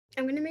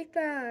I'm gonna make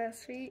the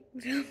sweet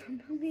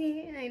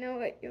bumblebee, and I know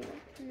what you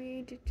want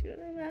me to do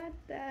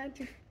that.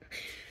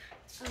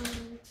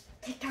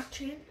 TikTok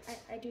trend.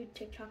 I do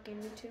TikTok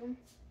and YouTube.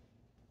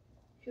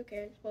 Who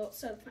cares? Well,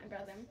 so does my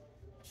brother.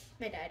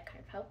 My dad kind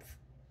of helps.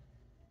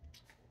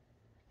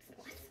 So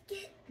let's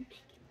get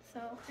making. So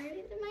I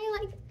already did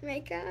my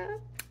makeup.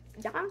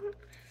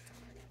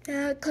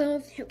 Yeah.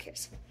 Clothes. Who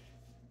cares?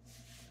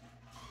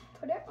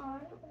 Put it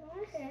on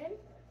my head.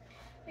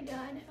 My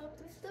dad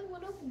helped with the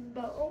little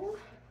bow.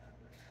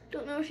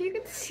 Don't know if you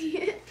can see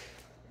it.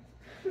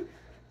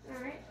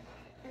 Alright.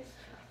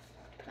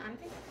 Put on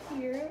the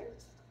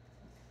ears.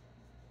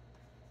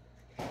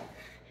 Oh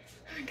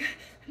my god,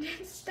 I'm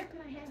just stuck in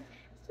my head.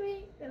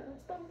 Sweet little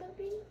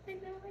bumblebee, I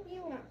know what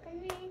you want from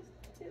me.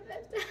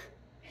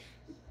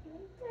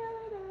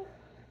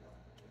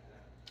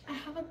 I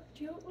have a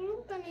cute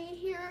little bunny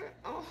here.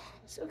 Oh,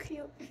 so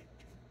cute.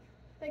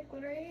 Like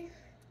glittery.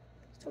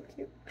 So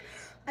cute.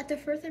 At the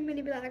first, I'm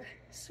gonna be like,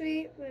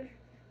 sweet.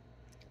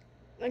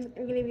 I'm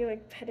gonna be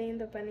like petting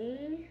the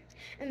bunny.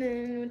 And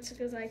then once it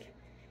goes like,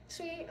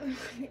 sweet,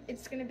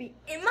 it's gonna be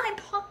in my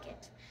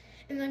pocket.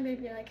 And then I'm gonna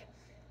be like,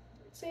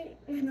 sweet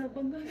little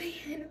bumblebee,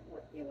 I know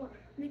what you want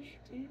me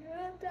to do.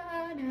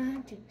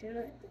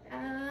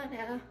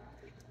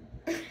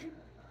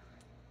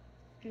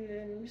 And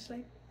then I'm just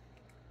like,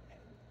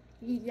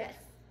 yes.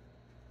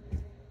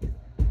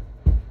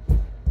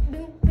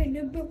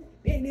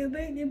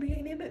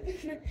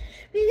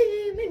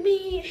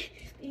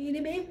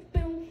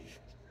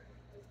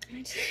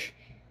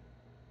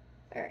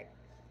 Alright.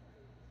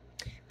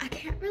 I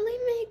can't really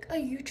make a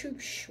YouTube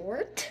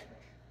short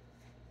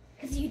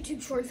because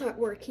YouTube short's not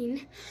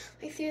working.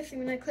 Like seriously,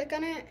 when I click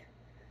on it,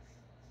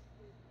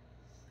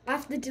 I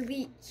have to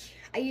delete.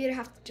 I either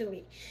have to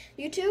delete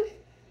YouTube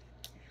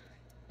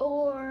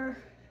or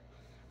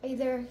I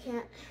either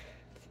can't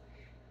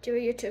do a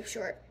YouTube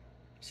short.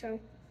 So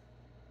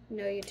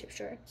no YouTube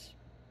shorts.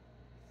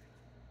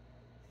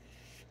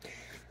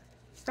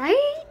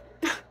 Right?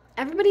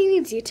 Everybody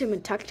needs YouTube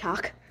and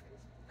TikTok.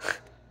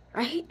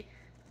 Right?